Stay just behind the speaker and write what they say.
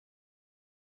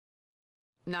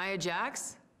Nia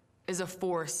Jax is a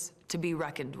force to be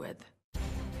reckoned with.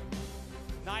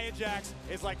 Nia Jax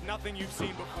is like nothing you've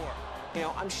seen before. You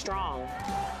know, I'm strong.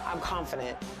 I'm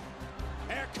confident.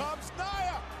 Here comes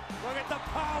Nia! Look at the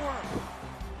power!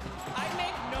 I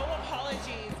make no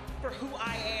apologies for who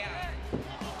I am.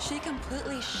 She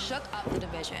completely shook up the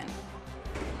division.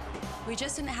 We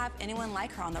just didn't have anyone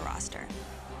like her on the roster.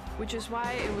 Which is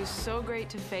why it was so great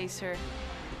to face her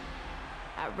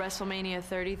at WrestleMania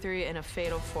 33 in a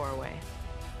fatal four-way.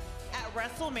 At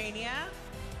WrestleMania,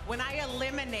 when I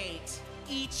eliminate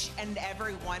each and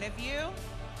every one of you,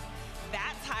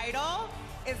 that title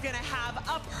is gonna have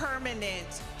a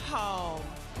permanent home.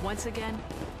 Once again,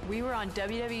 we were on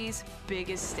WWE's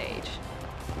biggest stage.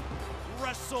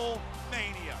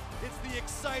 WrestleMania. It's the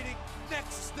exciting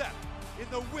next step in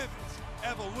the women's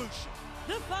evolution.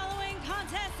 The following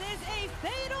contest is a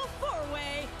fatal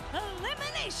four-way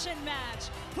elimination match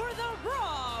for the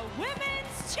Raw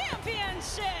Women's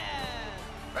Championship.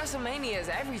 WrestleMania is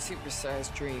every superstar's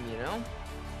dream, you know?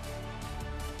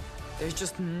 There's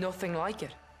just nothing like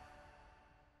it.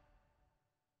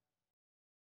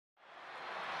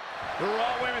 The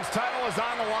Raw Women's title is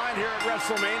on the line here at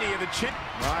WrestleMania. The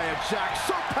Nia Jax,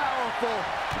 so powerful,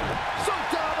 so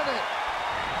dominant.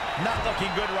 Not looking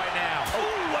good right now.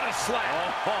 Oh, what a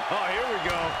slap. Oh, here we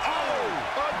go. Oh,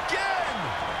 again.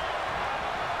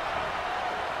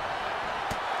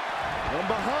 From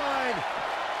behind.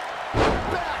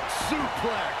 Back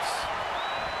suplex.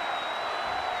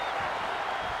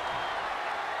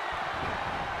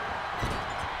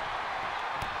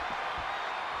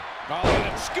 Oh,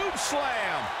 and a scoop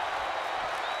slam.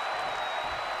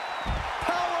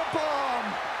 Powerbomb.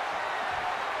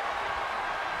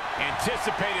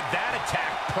 Anticipated that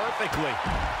attack perfectly.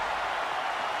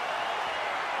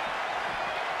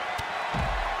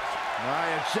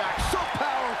 Nia Jax, so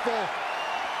powerful,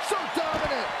 so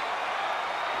dominant.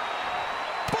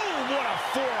 Boom, what a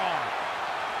forearm.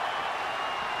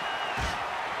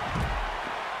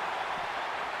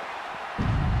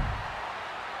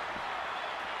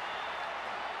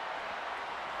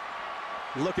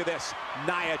 Look at this.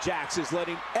 Nia Jax is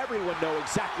letting everyone know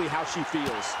exactly how she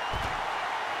feels.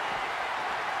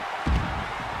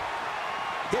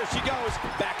 Here she goes,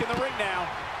 back in the ring now.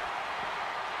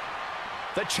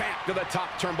 The champ to the top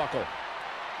turnbuckle.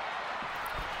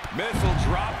 Missile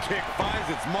drop kick finds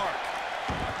its mark.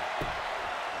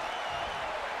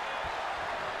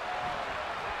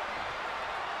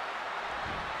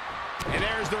 And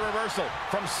there's the reversal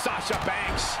from Sasha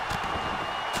Banks.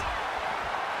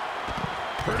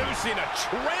 Producing a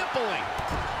trampling.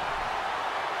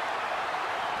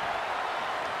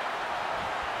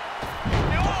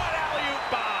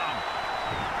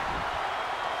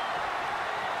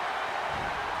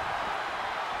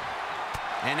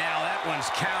 And now that one's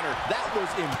countered. That was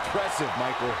impressive,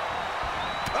 Michael.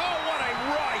 Oh, what a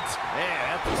right!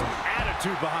 Yeah, that was some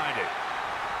attitude behind it.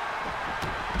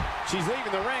 She's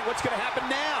leaving the ring. What's going to happen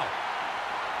now?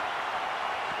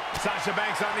 Sasha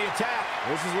Banks on the attack.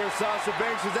 This is where Sasha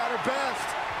Banks is at her best.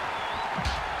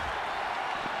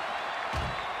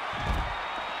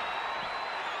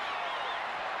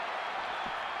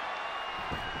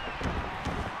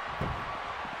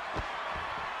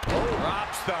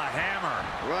 Drops the hammer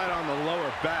right on the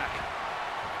lower back.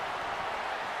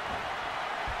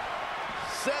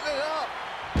 Set it up.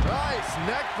 Nice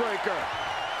neck breaker.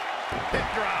 Hip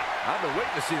drop. I've been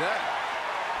waiting to see that.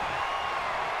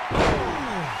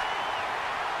 Ooh.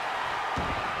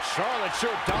 Charlotte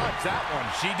sure dodged that one.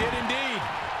 She did indeed.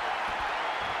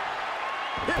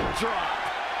 Hip drop.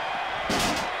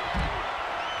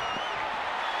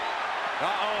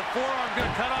 Uh-oh, forearm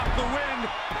gonna cut off the wind.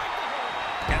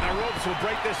 And the ropes will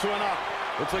break this one up.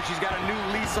 Looks like she's got a new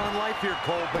lease on life here,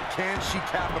 Cole, but can she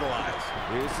capitalize?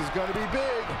 This is going to be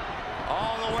big.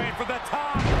 All the way for the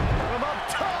top. From up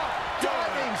top.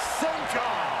 Diving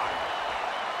senton.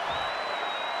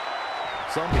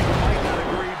 Some people might not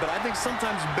agree, but I think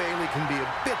sometimes Bayley can be a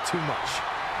bit too much.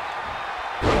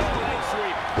 Leg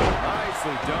sweep.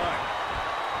 Nicely done.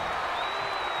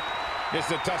 This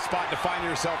is a tough spot to find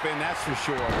yourself in, that's for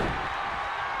sure.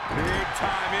 Big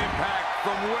time impact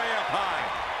from way up high.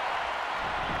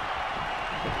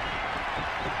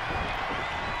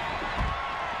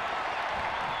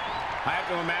 I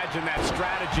have to imagine that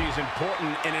strategy is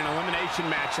important in an elimination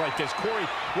match like this. Corey,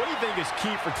 what do you think is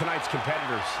key for tonight's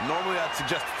competitors? Normally I'd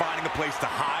suggest finding a place to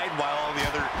hide while all the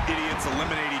other idiots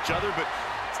eliminate each other, but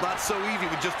it's not so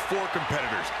easy with just 4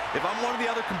 competitors. If I'm one of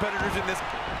the other competitors in this...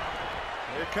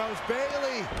 Here comes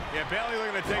Bayley. Yeah, Bayley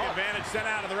looking to take advantage, sent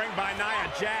out of the ring by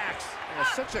Nia Jax.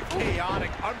 Such a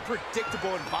chaotic,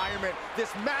 unpredictable environment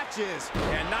this match is.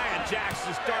 And Nia Jax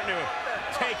is starting to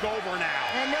take over now.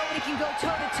 And nobody can go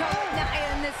toe-to-toe with Nia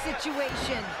in this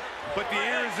situation. But the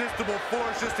irresistible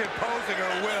force just imposing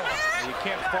her will. You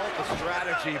can't fault the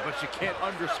strategy, but you can't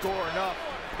underscore enough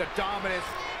the dominance.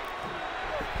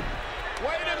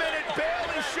 Wait a minute,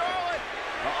 Bayley, Charlotte.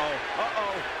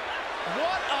 Uh-oh.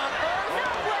 What on earth? No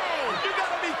way! You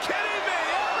gotta be kidding me,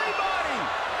 everybody!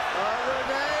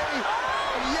 Renee,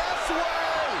 yes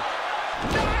way!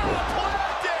 Nia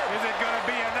planted! Is it gonna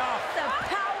be enough? The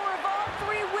power of all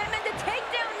three women to take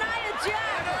down Nia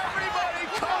Jax! And everybody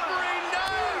covering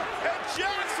Nia! And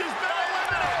Jax has been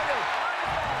eliminated!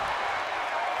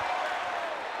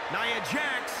 Nia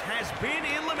Jax has been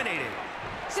eliminated.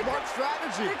 Smart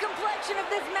strategy. The complexion of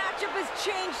this matchup has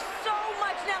changed so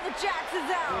much now that Jax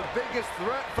is out. The biggest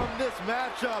threat from this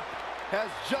matchup has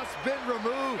just been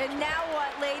removed. And now what,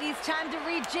 ladies? Time to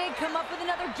rejig, come up with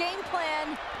another game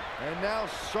plan. And now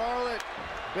Charlotte,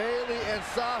 Bayley, and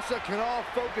Sasha can all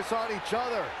focus on each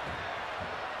other.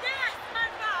 Yes, my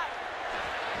God!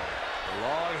 A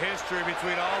long history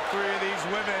between all three of these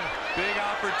women. Big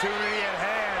opportunity at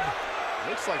hand.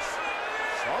 Looks like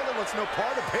Charlotte wants no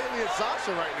part of Bayley and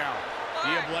Sasha right now. Do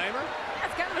you blame her?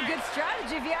 That's kind of a good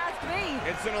strategy if you ask me.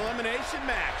 It's an elimination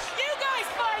match. You guys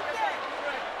fight then!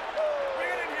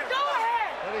 Go ahead!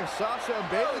 Letting Sasha and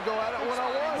Bayley go at it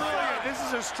one-on-one. Brilliant. This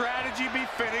is a strategy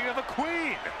befitting of a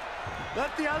queen. Let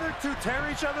the other two tear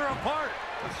each other apart.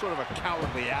 That's sort of a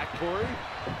cowardly act, Corey.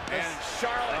 And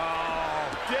Charlotte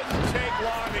didn't take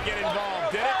long to get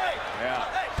involved, did it? Yeah.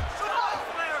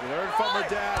 She learned from her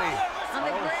daddy. On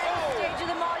the grand stage of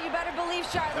them all, you better believe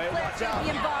Charlotte Flair should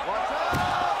be involved. Watch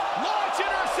out!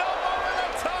 Launching herself over the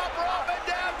top rope, and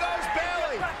down goes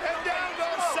Bayley, and down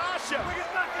goes Sasha.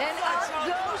 And up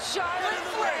goes Charlotte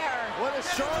Flair. What is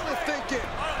Charlotte thinking?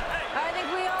 I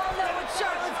think we all know what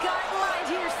Charlotte's got in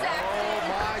mind here, Saxton. Oh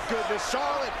my goodness,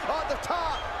 Charlotte on the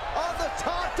top,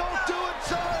 don't do it,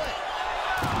 Charlotte.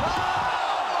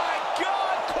 Oh my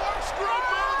God, corkscrew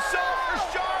moonsault for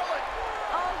Charlotte.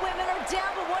 All women are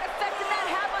down, but what effect did that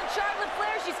have on Charlotte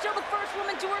Flair? She's still the first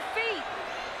woman to her feet.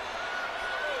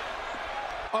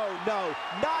 Oh no,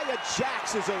 Nia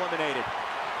Jax is eliminated.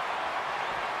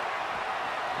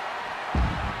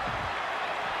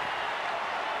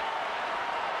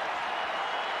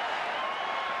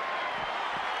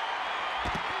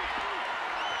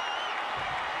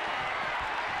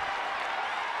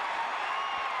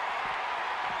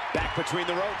 Back between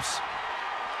the ropes.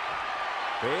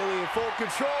 Bayley in full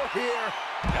control here.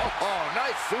 Oh,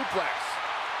 nice suplex.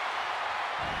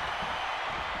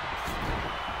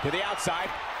 To the outside.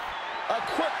 A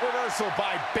quick reversal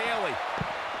by Bayley.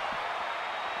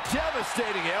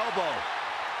 Devastating elbow.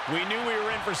 We knew we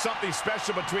were in for something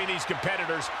special between these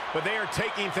competitors, but they are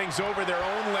taking things over their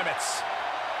own limits.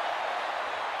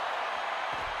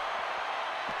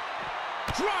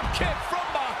 Drop kick from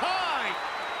behind.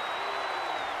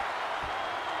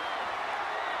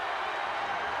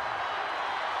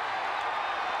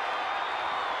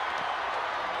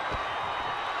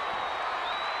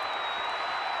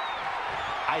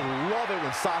 I love it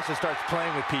when Sasha starts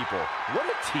playing with people. What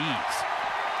a tease.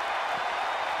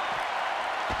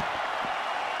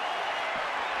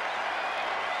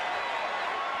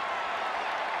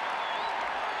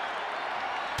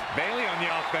 Bayley on the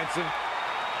offensive.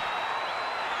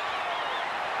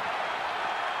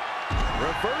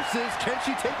 Reverses. Can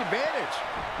she take advantage?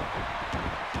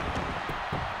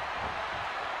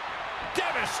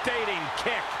 Devastating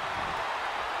kick.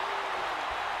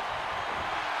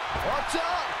 Watch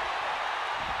out!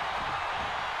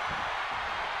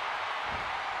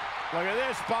 Look at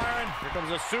this, Byron. Here comes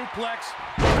a suplex.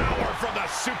 Power from the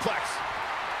suplex.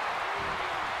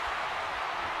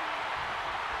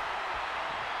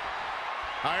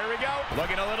 Here we go.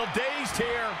 Looking a little dazed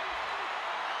here.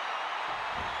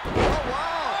 Oh,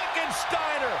 wow!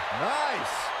 Frankensteiner.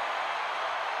 Nice.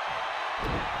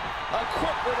 A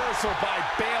quick reversal by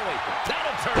Bayley.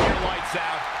 That'll turn your lights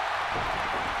out.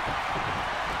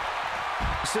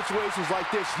 Situations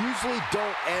like this usually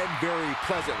don't end very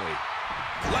pleasantly.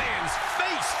 Lands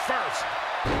face first.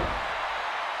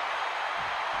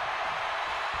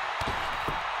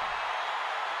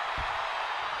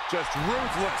 Just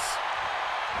ruthless.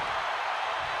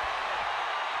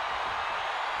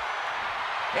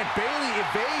 And Bayley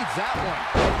evades that one.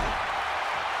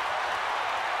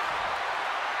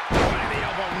 Right in the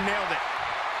elbow, nailed it.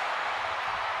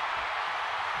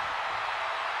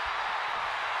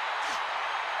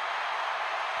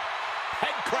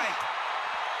 Head crank.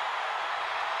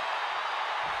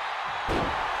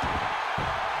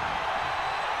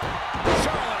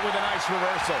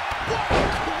 reversal. What a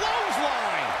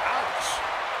clothesline! Ouch!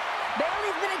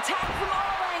 Bayley's been attacked from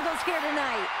all angles here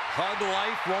tonight. Hug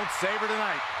life won't save her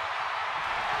tonight.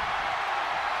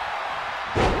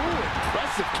 Ooh,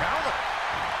 impressive counter.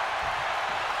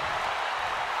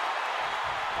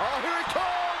 Oh, here it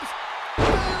comes!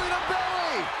 Bayley to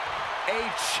belly! A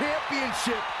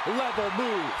championship level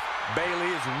move.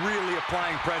 Bayley is really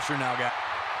applying pressure now, guys.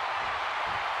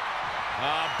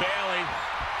 Bayley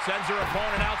sends her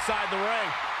opponent outside the ring.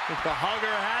 The hugger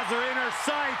has her in her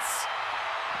sights.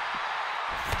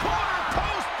 Corner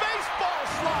post baseball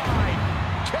slide!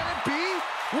 Can it be?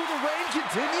 Will the reign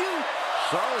continue?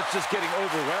 Charlotte's just getting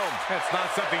overwhelmed. That's not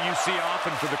something you see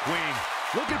often for the Queen.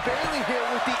 Look at Bayley here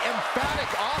with the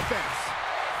emphatic offense.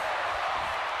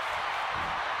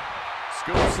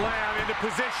 Scoop slam into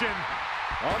position.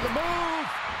 On the move.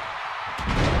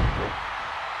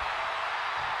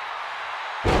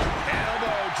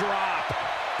 Elbow drop.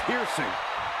 Piercing.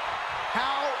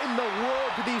 How in the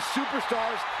world do these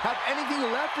superstars have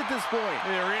anything left at this point?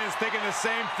 The arena's thinking the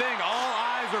same thing. All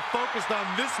eyes are focused on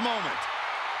this moment.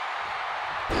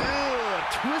 Ugh,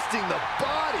 twisting the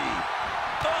body.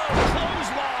 Oh,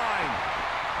 clothesline.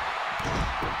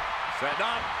 Setting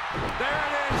up. There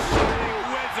it is. Shining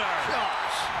Wizard.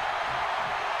 Gosh.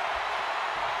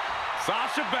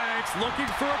 Sasha Banks looking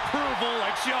for approval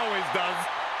like she always does.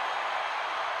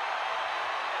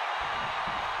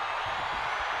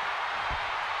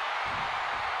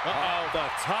 Uh-oh, the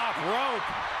top rope.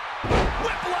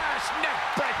 Whiplash neck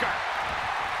breaker.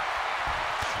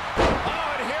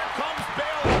 Oh, and here comes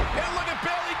Bayley. And look at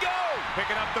Bayley go.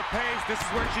 Picking up the pace. This is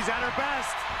where she's at her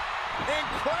best.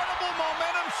 Incredible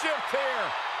momentum shift here.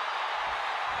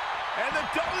 And the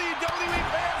WWE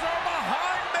fans are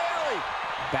behind Bayley.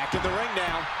 Back in the ring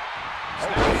now.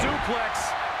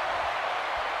 Suplex.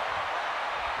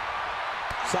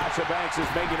 Sasha Banks is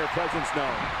making her presence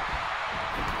known.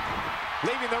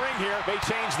 Leaving the ring here may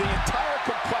change the entire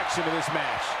complexion of this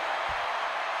match.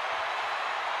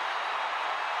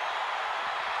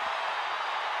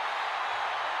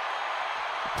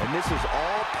 And this is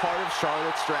all part of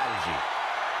Charlotte's strategy.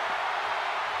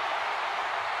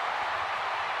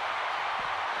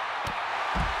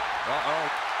 Uh-oh.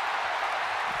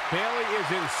 Bayley is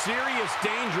in serious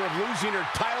danger of losing her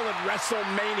title at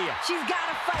WrestleMania. She's got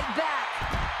to fight back.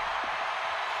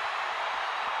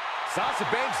 Sasha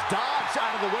Banks dodged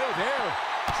out of the way there.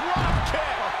 Drop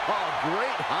kick. Oh,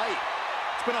 great height.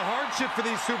 It's been a hardship for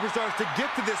these superstars to get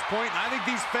to this point, and I think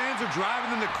these fans are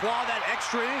driving them to claw that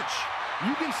extra inch.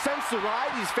 You can sense the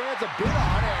ride these fans have been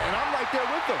on, and I'm right there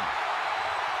with them.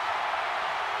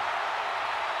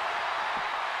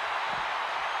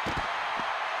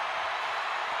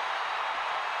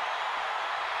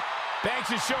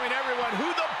 Banks is showing everyone who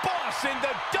the boss in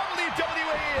the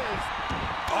WWE is.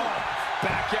 Oh,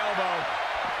 back elbow.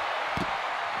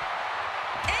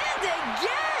 And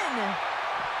again!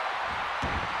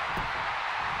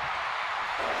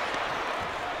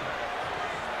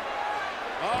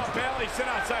 Oh, Bayley sit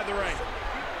outside the ring.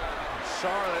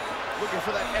 Charlotte looking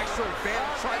for that extra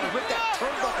advantage, trying to rip that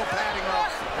turnbuckle padding off.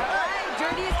 All right,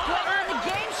 dirtiest player in the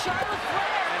game, Charlotte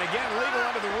Flair. And again, legal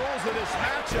under the rules of this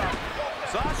matchup.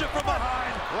 Sasha from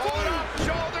behind. Rolling up,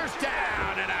 shoulders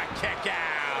down, and a kick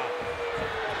out.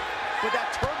 But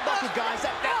that turnbuckle, guys,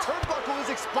 that turnbuckle is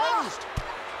exposed.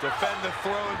 Defend the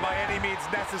throne by any means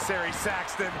necessary,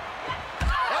 Saxton.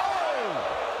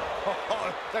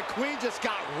 Oh, the Queen just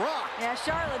got rocked. Yeah,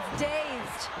 Charlotte's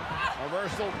dazed.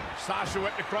 Reversal. Sasha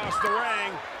went across the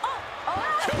ring. Oh.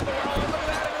 Killed the wall. Look at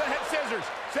that into the head scissors.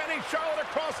 Sending Charlotte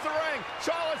across the ring.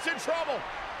 Charlotte's in trouble.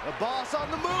 The boss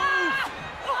on the move.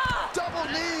 Double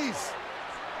knees.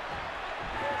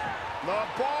 The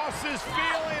boss is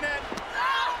feeling it.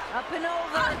 Up and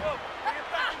over.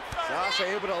 Sasha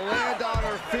able to land on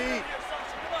her feet.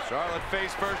 Charlotte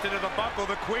face first into the buckle.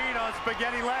 The Queen on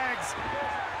spaghetti legs.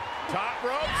 Top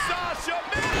rope, Sasha.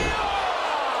 This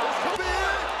could be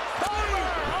it. Cover.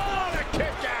 Oh, the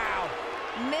kick out.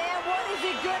 Man, what is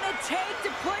it gonna take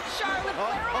to put Charlotte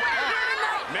Flair away here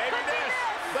tonight? Maybe this.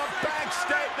 The Banks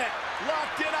statement.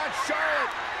 Locked in on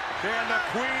Charlotte. Can the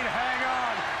Queen hang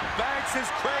on? Banks is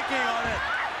cranking on it.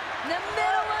 In the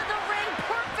middle of the ring,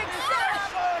 perfect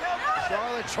setup.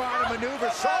 Charlotte trying to maneuver.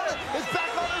 Charlotte is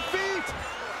back on her feet.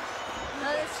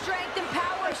 The strength and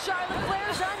power of Charlotte Flair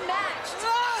is unmatched.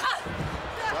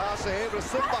 Sasha able to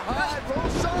slip behind, roll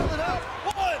Charlotte up.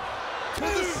 One, To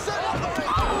the center of the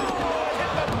ring.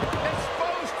 hit the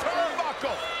exposed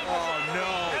turnbuckle. Oh,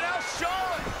 no. And now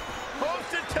Charlotte hopes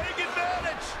to take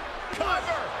advantage.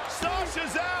 Cover.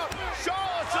 Sasha's out.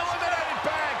 Charlotte's eliminated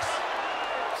Banks.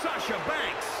 Sasha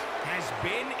Banks has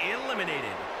been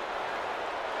eliminated.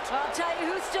 I'll tell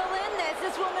you who's still in this.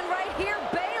 This woman right here,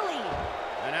 Bayley.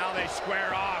 And now they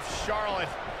square off, Charlotte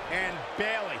and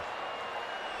Bayley.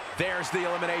 There's the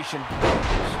elimination.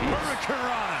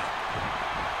 Hurricanrana.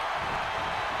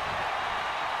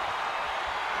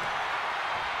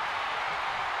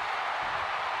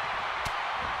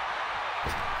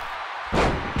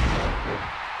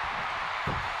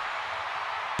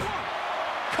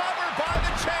 Covered by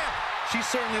the champ. She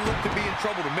certainly looked to be in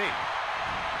trouble to me.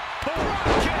 Drop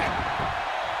kick.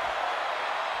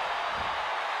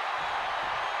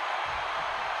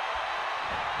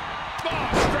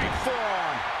 Straight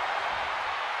forearm.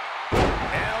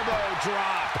 Elbow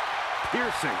drop.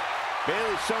 Piercing.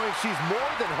 Bayley showing she's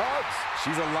more than hugs.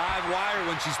 She's a live wire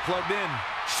when she's plugged in.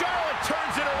 Charlotte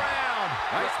turns it around.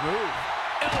 Nice move.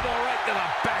 Elbow right to the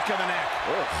back of the neck.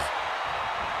 Oof.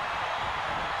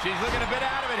 She's looking a bit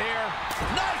out of it here.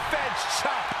 Knife edge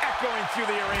chop echoing through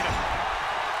the arena.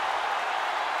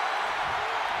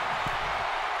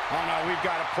 Oh no, we've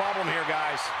got a problem here,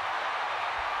 guys.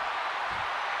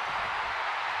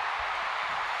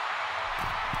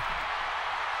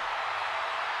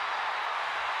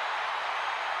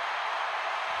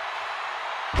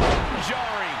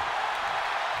 Jarring.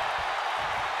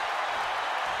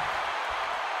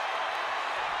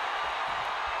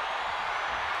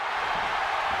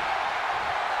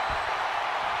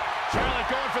 Charlotte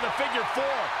going for the figure four.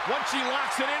 Once she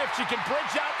locks it in, if she can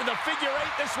bridge out to the figure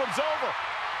eight, this one's over.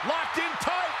 Locked in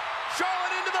tight.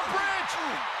 Charlotte into the bridge.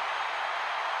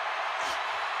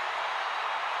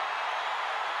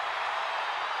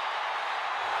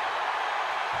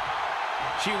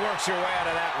 She works her way out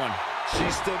of that one.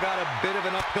 She's still got a bit of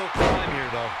an uphill climb here,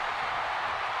 though.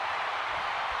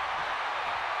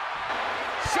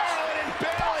 Charlotte and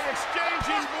Bayley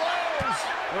exchanging blows.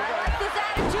 I like this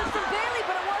attitude from Bayley,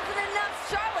 but it wasn't enough.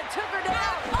 Charlotte took her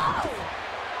down. Oh!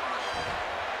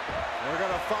 We're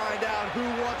going to find out who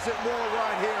wants it more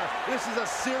right here. This is a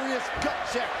serious gut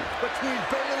check between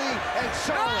Bayley and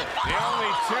Charlotte. The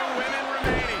only two women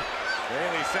remaining.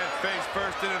 Bayley sent face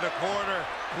first into the corner.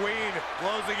 Queen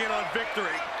closing in on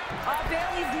victory.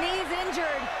 Bayley's knee's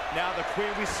injured. Now the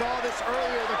Queen, we saw this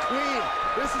earlier, the Queen.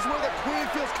 This is where the Queen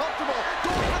feels comfortable.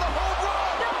 Going for the home run.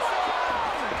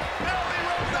 Bayley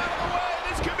rolls out of the way.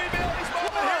 This could be Bayley's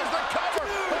moment. Here's the cover.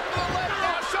 Hook to the left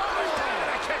now. Shoulders down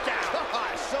and a kick out.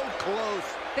 Gosh, so close.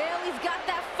 Bayley's got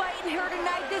that fight in her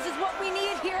tonight. This is what we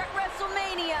need here at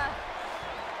WrestleMania.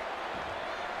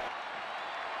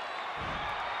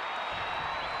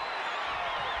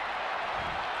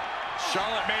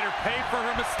 Charlotte made her pay for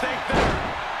her mistake there.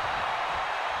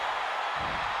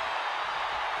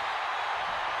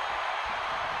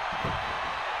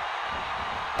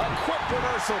 A quick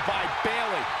reversal by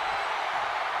Bayley.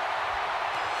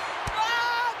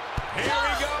 Here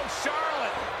we go,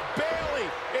 Charlotte.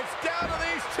 Bayley, it's down to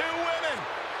these two women.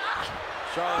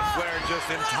 Charlotte Flair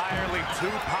just entirely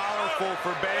too powerful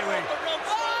for Bayley.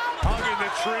 Hugging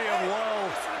the tree of woe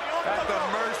at the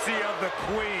mercy of the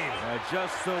Queen.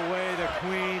 Just the way the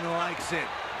Queen likes it.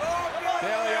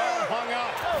 Bayley all hung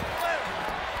up.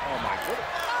 Oh my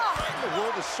goodness. What in the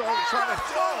world is Charlotte trying to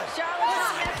do?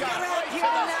 Charlotte's messing around here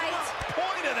tonight.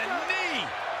 Point of the knee.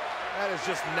 That is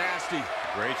just nasty.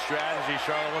 Great strategy.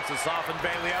 Charlotte wants to soften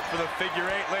Bayley up for the figure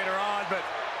eight later on, but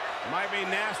Might be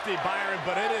nasty, Byron,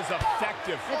 but it is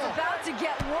effective. It's about to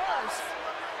get worse.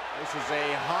 This is a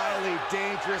highly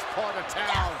dangerous part of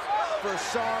town for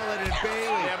Charlotte and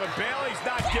Bayley. Yeah, but Bayley's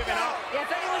not giving up. Yeah,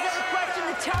 if anyone's ever questioned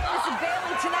the toughness of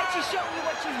Bayley, tonight she's showing you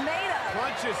what she's made of.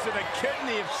 Punches to the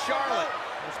kidney of Charlotte.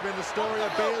 It's been the story of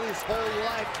Bayley's whole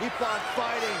life. Keep on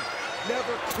fighting.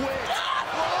 Never quit.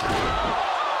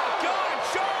 God,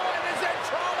 Charlotte is in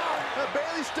trouble.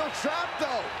 Bayley's still trapped,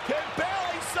 though. Can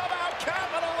Bayley somehow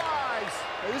capitalize?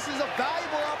 This is a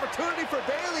valuable opportunity for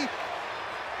Bayley.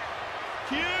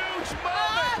 Huge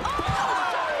moment.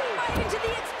 Right into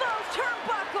the exposed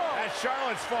turnbuckle. That's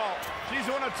Charlotte's fault. She's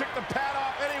the one who took the pad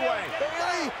off anyway.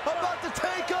 Bayley about to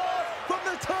take off from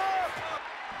the top.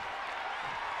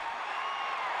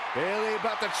 Bayley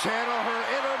about to channel her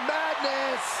inner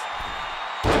madness.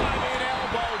 Diving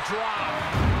elbow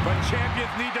drop. but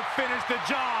champions need to finish the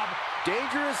job.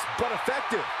 Dangerous but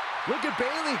effective. Look at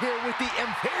Bayley here with the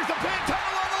Here's the pin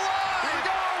title on the line. Here we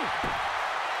go.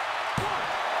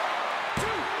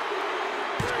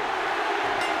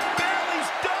 Bayley's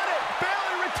done it.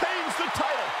 Bayley retains the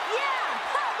title. Yeah,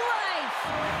 hug life.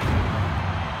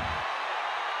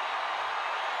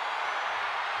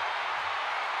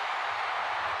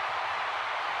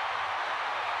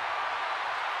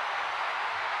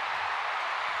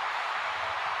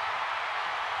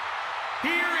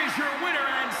 Here is your winner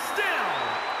and still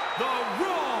the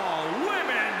Raw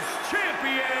Women's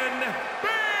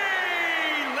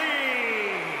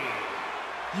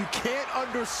You can't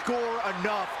underscore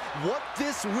enough what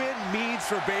this win means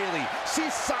for Bayley. She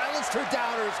silenced her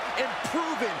doubters and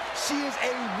proven she is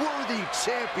a worthy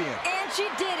champion. And she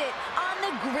did it on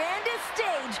the grandest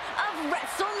stage of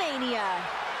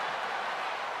WrestleMania.